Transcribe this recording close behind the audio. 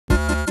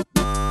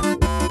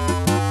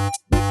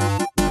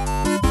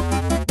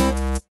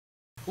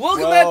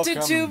Welcome back to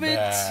Welcome 2-Bit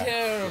back.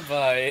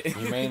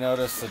 Terabyte. You may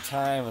notice the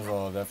time is a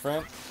little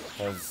different,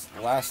 because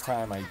last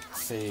time I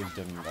saved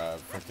and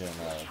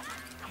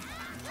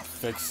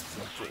fixed,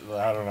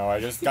 I don't know, I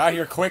just got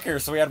here quicker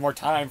so we had more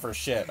time for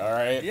shit,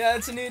 alright? Yeah,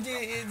 it's a new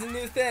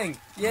thing.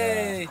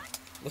 Yay! Yeah.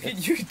 Look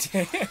at you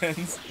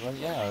dance. Well,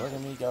 yeah, look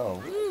at me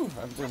go. Woo!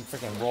 I'm doing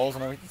freaking rolls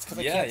and everything. It's because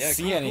I Yeah, can't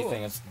see cool, anything.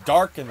 cool. It's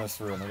dark in this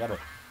room. I gotta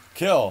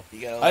kill.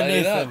 You gotta I'm light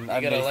it up. Nathan. You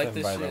I'm gotta Nathan, light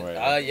this by shit. the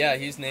way. Yeah,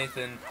 he's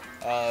Nathan.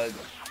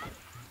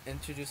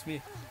 Introduce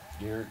me.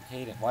 You're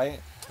Hayden. Why?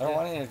 I don't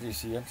want to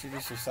introduce you.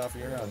 Introduce yourself.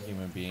 You're your own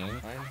human being.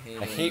 I'm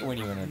Hayden. I hate when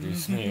you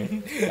introduce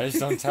me. I just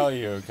don't tell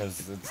you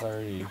because it's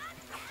already.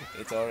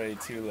 It's already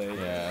too late.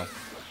 Yeah.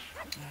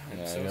 I'm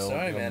Yeah, so you'll-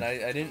 sorry, you'll- man.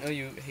 I didn't know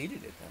you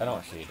hated it. I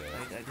don't hate it.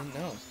 I didn't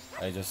know.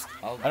 I just.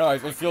 I'll I know. It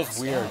feels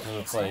stop. weird because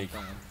it's I'll like.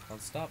 stop, man. I'll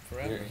stop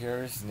forever.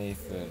 Here's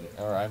Nathan,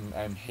 or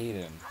I'm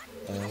Hayden,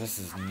 and then this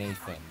is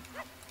Nathan,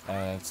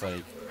 and it's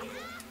like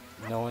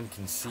no one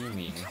can see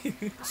me,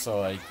 so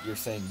like you're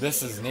saying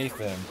this is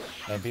Nathan,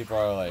 and people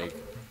are like,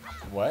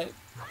 what?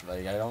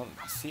 Like I don't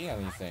see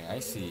anything. I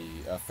see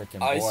a freaking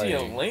boy. I see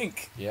a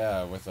Link.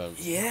 Yeah, with a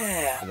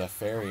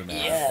fairy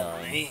mask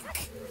on.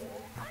 Link.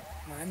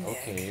 My neck.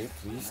 Okay,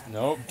 please.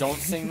 Nope, don't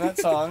sing that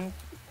song.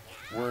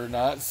 We're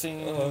not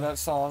singing that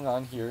song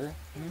on here.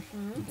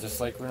 Just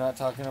like we're not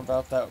talking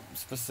about that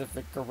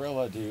specific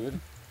gorilla dude.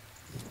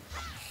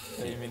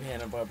 Oh, you mean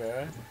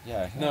Hanna-Barbera?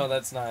 Yeah. No,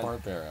 that's not.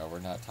 Barbera. We're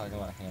not talking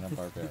about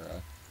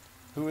Hanna-Barbera.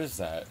 Who is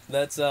that?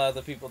 That's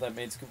the people that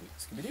made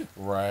Scooby-Doo.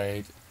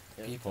 Right.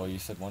 Yeah. People. You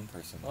said one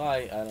person. Well,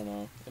 I don't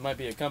know. It might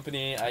be a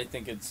company. I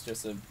think it's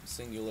just a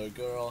singular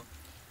girl.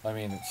 I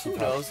mean, Who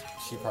knows?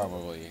 She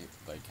probably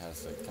like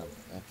has a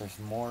company. There's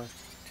more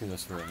to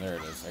this room. There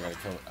it is.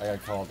 I gotta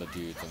kill all the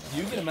dudes. Do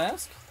you get a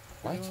mask?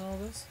 What? For doing all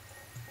this?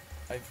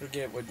 I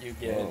forget what you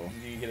get. Whoa.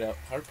 Do you get a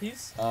heart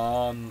piece?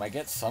 I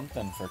get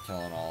something for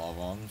killing all of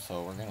them,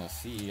 so we're gonna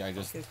see.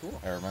 Okay, cool.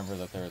 I remember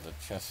that there was a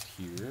chest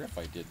here if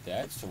I did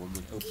that, so we're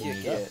gonna open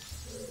Kick it up.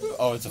 it.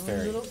 Oh, it's a Oh,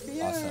 fairy. little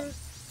fairy. Awesome.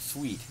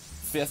 Sweet.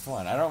 Fifth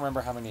one. I don't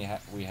remember how many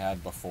we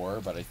had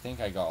before, but I think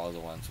I got all the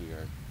ones we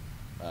were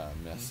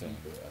missing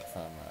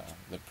from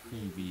the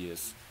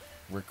previous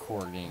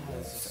recording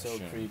This is so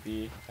session.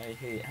 creepy. I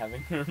hate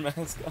having her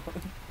mask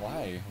on.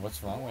 Why?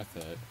 What's wrong with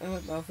it?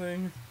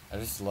 Nothing. I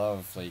just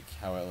love like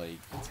how it like.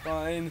 It's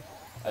fine.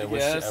 I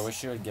guess.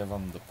 wish you would give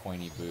them the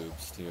pointy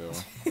boobs too.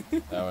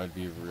 That would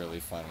be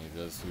really funny.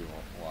 Just who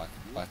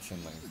watch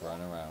and like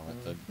run around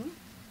with the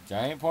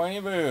giant pointy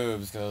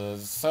boobs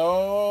because it's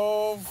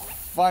so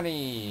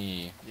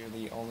funny. You're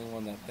the only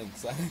one that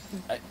thinks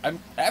that.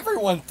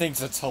 Everyone thinks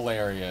it's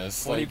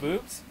hilarious. Pointy Like,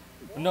 boobs?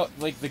 no,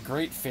 like the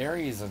great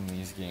fairies in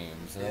these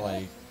games. They're Yeah.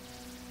 like,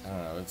 I don't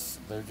know.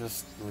 They're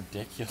just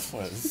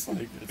ridiculous.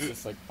 Like it's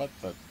just like what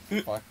the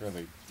fuck are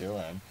they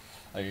doing?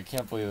 Like I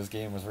can't believe this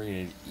game was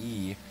rated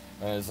E.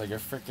 And it's like a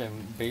freaking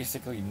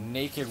basically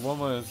naked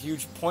woman with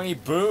huge pointy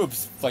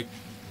boobs like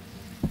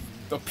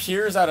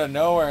appears out of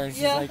nowhere and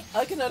she's Yeah, like,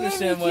 I can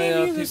understand "Let me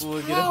why give you this people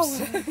would get power."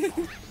 upset.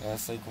 And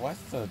it's like, what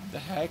the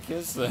heck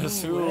is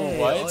this? No Who? way.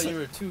 What? Oh, you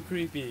were too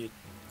creepy.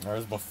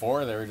 Whereas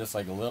before they were just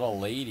like little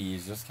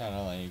ladies, just kind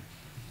of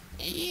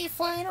like,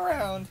 flying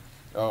around.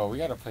 Oh, we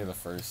gotta play the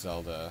first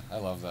Zelda. I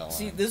love that one.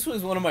 See, this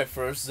was one of my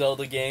first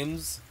Zelda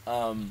games.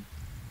 I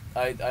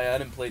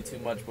hadn't played too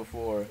much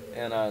before,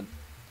 and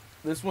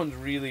this one's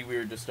really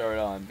weird to start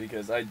on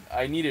because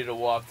I needed a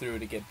walkthrough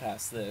to get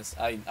past this.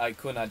 I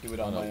could not do it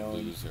on What a my own.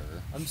 loser.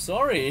 I'm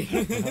sorry.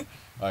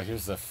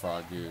 Here's the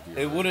frog dude.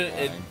 It would've-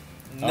 it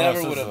Oh, Never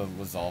it says would have.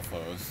 the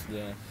Lizalfos.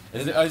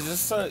 Yeah. Is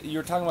this you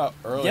were talking about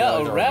earlier? Yeah,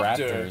 like a the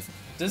raptor. Raptors.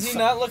 Does he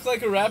not look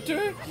like a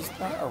raptor? He's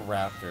not a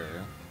raptor.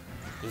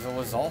 He's a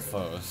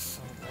Lizalfos.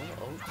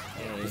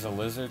 Okay. He's a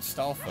lizard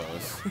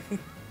Stalfos.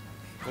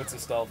 What's a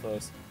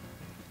Stalfos?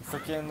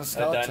 Freaking the A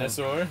skeleton.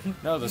 dinosaur?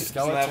 No, the Isn't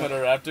that skeleton. what a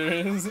raptor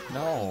is?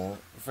 No,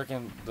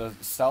 freaking the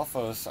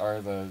Stalfos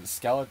are the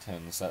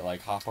skeletons that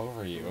like hop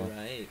over you.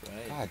 Right,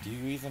 right. God, do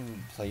you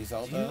even play Do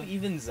Zelda? you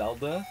even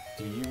Zelda?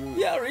 Do you?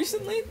 Yeah,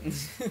 recently.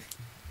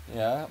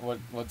 Yeah.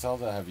 What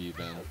Zelda have you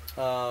been?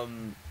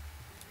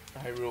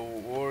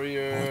 Hyrule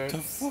Warrior. What the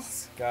fuck?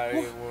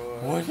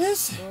 Skyward. What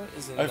is it? What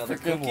is it? I Another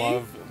freaking cookie?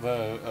 love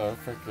the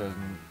freaking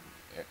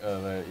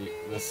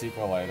the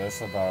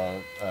sequelitis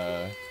about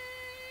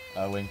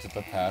A Link to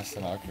the Past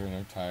and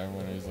Ocarina of Time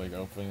when he's like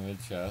opening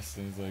the chest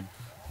and he's like,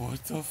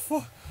 what the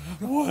fuck?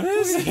 What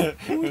is it?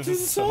 What's It's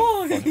the so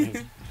song? funny.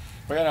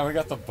 But yeah, now we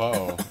got the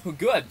bow,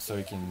 Good. so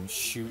we can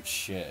shoot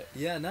shit.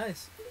 Yeah,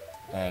 nice.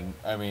 And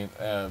I mean,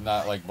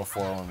 not like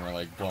before when we're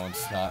like blowing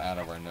snot out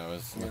of our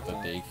nose with the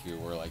Deku.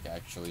 We're like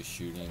actually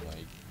shooting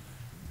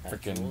like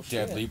freaking Actual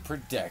shit. deadly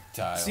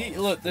projectiles. See,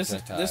 look, this would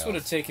have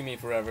Projectiles. taken me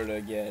forever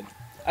to get.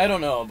 I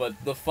don't know, but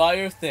the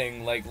fire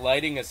thing, like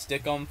lighting a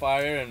stick on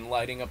fire and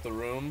lighting up the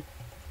room,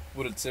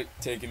 would have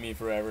taken me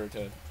forever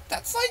to.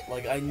 That's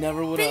like I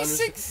never would have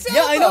basic understood. Zelda.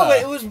 Yeah, I know,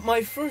 but it was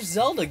my first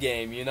Zelda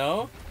game, you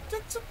know.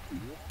 That's a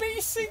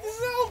basic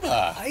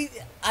Zelda.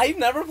 I've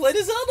never played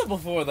a Zelda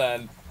before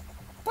then.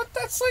 But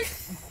that's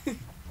like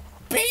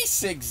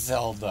basic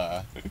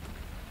Zelda.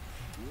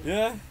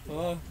 Yeah,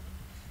 well,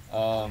 I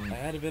Um,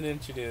 had been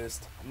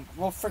introduced.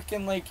 well,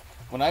 freaking like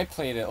when I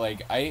played it,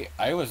 like I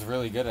was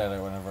really good at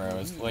it whenever I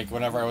was like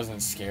whenever I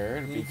wasn't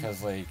scared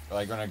because like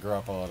when I grew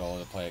up a little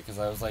to play it because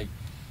I was like.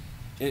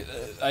 It,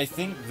 I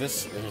think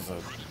this is a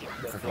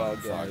freaking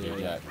frog,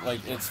 yeah.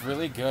 Like it's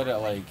really good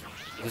at like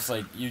just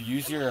like you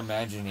use your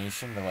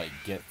imagination to like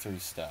get through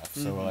stuff.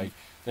 So like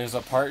there's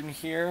a part in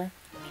here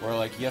where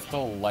like you have to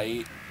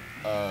light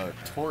a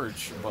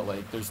torch, but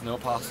like there's no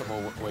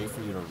possible way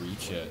for you to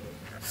reach it.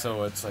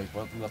 So it's like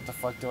what the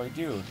fuck do I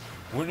do?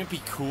 Wouldn't it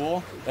be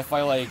cool if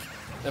I like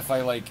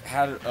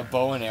had a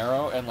bow and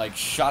arrow and like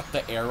shot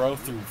the arrow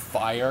through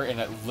fire and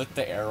it lit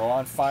the arrow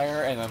on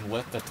fire and then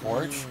lit the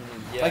torch?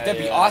 Yeah, Like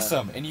that'd be yeah.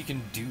 awesome, and you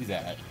can do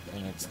that,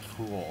 and it's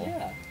cool.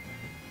 Yeah.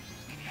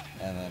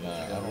 And then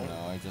I don't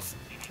know, I just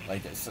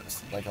like it's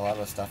like a lot of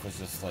the stuff is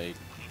just like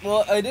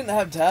Well, I didn't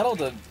have Tattle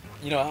to,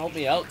 help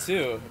me out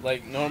too.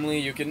 Like normally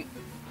you can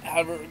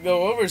have her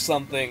go over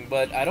something,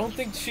 but I don't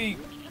think she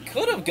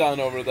could have gone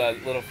over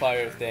that little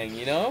fire thing.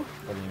 You know?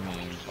 what do you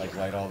mean? Like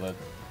light all the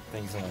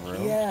things in the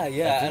room? Yeah, I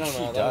I think don't she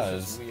know. That does.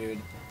 was just weird.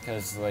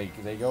 Cause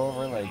like they go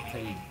over like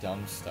pretty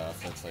dumb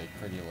stuff. That's like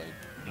pretty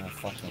like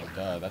fucking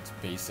duh. That's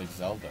basic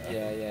Zelda.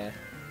 Yeah, yeah.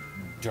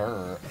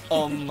 Durr.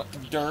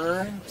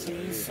 Durr,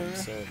 please, I'm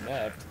sir. so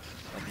inept.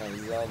 That's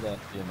my Zelda.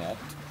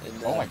 Inept.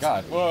 Inept. Oh my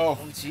god. Whoa.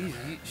 Oh, jeez,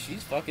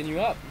 she's fucking you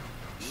up.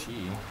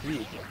 She.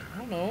 I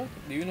don't know.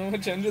 Do you know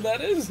what gender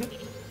that is?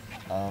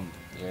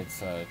 It's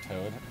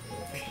Toad.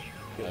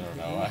 I don't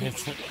know.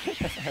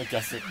 I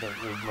guess it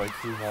like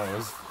who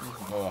knows.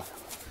 Ugh.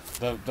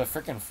 The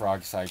frickin'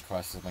 frog side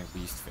quest is my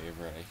least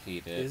favorite. I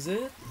hate it. Is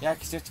it? Yeah,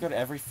 because you have to go to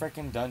every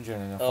frickin'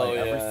 dungeon and then Oh, fight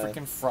every yeah.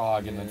 frickin'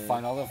 frog and then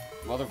find all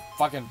the other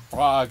fucking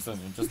frogs and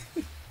it just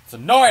it's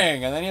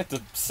annoying. And then you have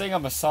to sing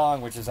them a song,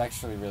 which is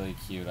actually really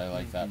cute. I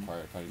like that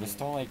part, but I just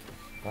don't like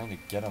going to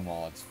get them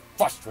all. It's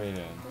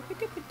frustrating.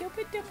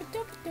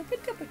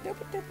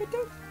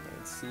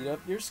 Seat up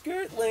your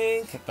skirt,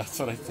 Link. That's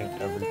what I think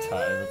every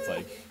time. It's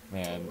like,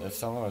 man, if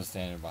someone was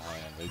standing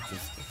behind him, they'd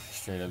just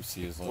straight up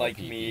see his little Like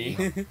pee-pee.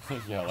 me.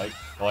 Yeah,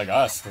 like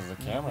us, because the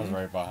camera's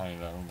right behind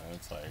him, and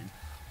it's like,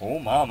 oh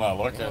mama,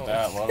 look at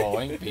that little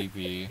Link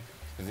pee-pee.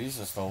 Because he's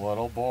just a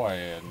little boy,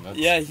 and that's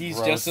Yeah, he's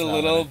gross just a now that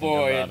I little think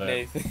boy, about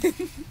it.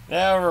 Nathan.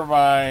 Never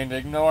mind,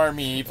 ignore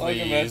me, Welcome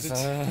please.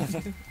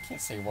 back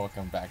Can't say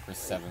welcome back for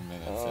 7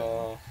 minutes.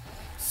 Oh.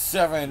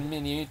 7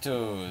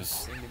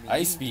 minutos.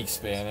 I speak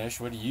Spanish.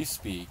 What do you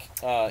speak?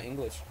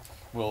 English.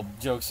 Well,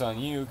 joke's on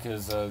you,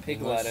 because Pig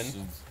English Latin.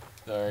 is-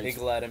 Alright, Pig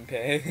Latin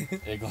pay.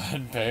 Pig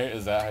Latin pay?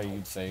 Is that how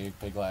you'd say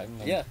Pig Latin?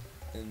 Yeah,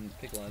 in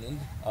Pig Latin.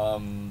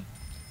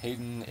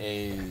 Hayden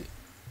Aiden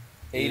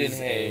is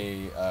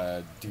Hay.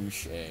 a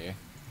douche a.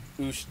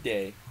 Oosh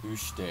day.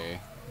 Douche day.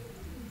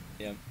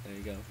 Yep, there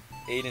you go.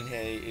 Aiden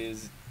Hay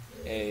is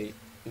a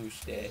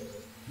oosh day.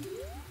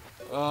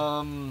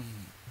 Are you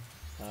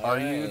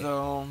Alright.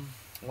 though?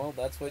 Well,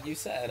 that's what you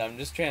said. I'm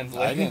just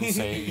translating. I didn't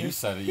say it, you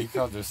said it. You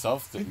called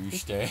yourself the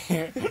douche day.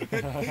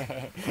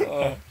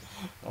 You're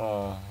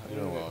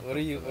welcome. What are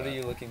you for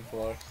that. looking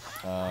for?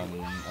 I'm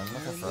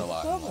looking for a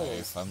lot in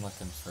life. I'm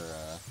looking for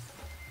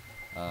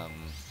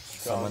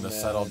someone to man.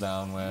 settle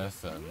down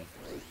with and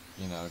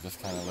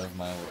just kind of live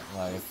my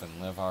life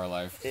and live our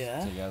life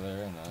Yeah.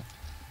 together and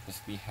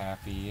just be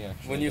happy.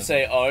 Actually, When you just-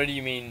 say our, do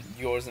you mean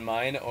yours and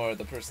mine, or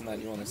the person that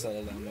you want to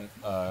settle down with,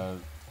 I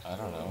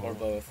don't know. or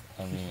both?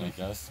 I mean, I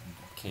guess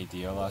que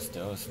Dio las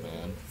dos,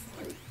 man.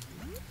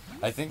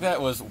 I think that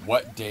was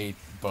what day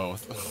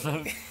both,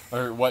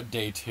 or what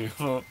day two.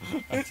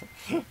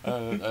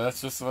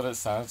 That's just what it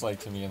sounds like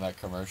to me in that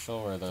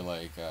commercial where they're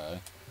like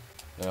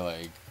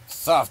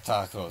soft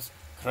tacos,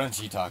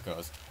 crunchy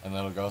tacos, and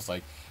then it goes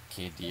like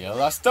que Dio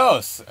las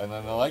dos, and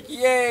then they're like,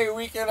 yay,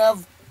 we can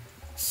have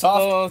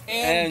soft Both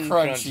and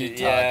crunchy tacos.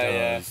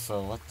 Yeah.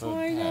 So what the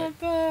Why heck? not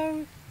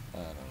both? I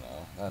don't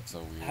know. That's so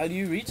weird. How do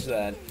you reach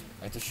that?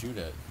 I have to shoot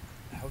it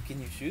How can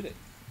you shoot it?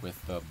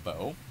 with the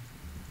bow.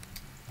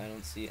 I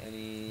don't see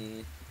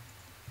any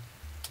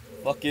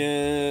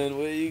fucking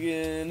way you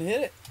can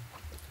hit it.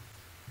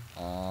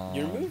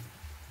 Your move?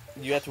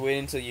 You have to wait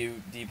until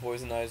you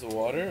depoisonize the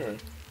water, or?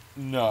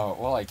 No,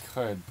 well I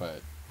could,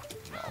 but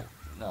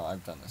no,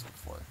 I've done this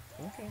before,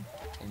 Okay.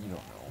 and you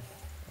don't know.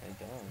 I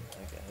don't,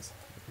 I guess.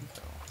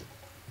 So,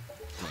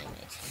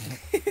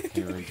 damn it.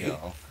 Here we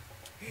go.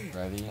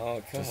 Ready?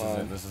 Oh, come this on. Is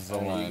it. This is the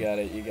Alright, line. You got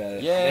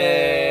it.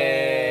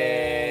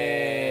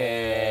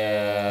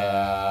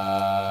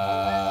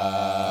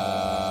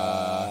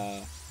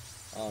 Yeah.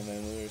 Oh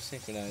man, we were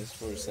synchronized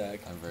for a sec.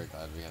 I'm very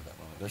glad we had that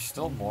moment. There's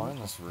still more in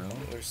this room.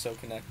 We're so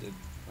connected.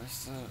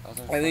 Where's the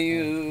other? I think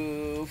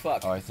you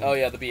fuck. Oh, I think. Oh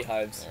yeah, the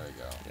beehives. There we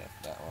go. Yeah.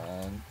 That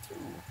one.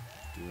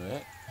 Do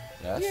it.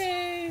 Yes.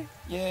 Yay!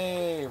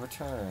 Yay!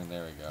 Return.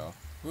 There we go.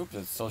 Oops,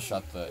 it still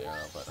shot the arrow,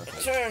 but okay.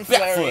 Turn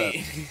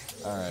Backflip. fairy.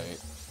 All right.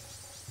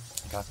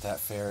 Got that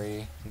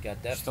fairy. We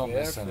got that. Still fair,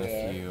 missing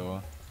fair. a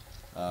few.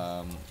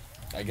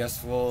 I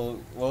guess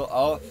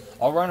I'll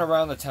run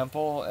around the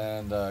temple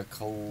and well,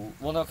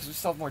 no, because we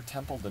still have more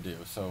temple to do.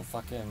 So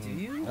fucking. Do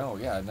you? No,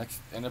 yeah.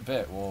 In a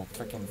bit we'll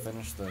freaking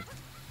finish the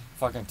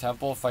fucking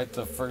temple, fight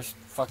the first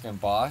fucking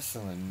boss,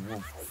 and then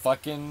we'll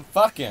fucking.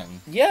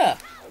 Yeah.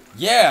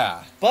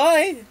 Yeah.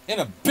 Bye. In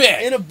a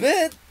bit. In a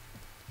bit.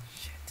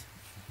 Shit.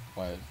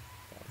 What?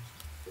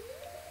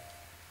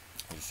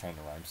 I'm just trying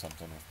to rhyme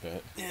something with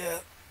bit. Yeah.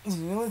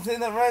 The only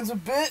thing that rhymes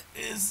with bit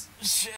is shit.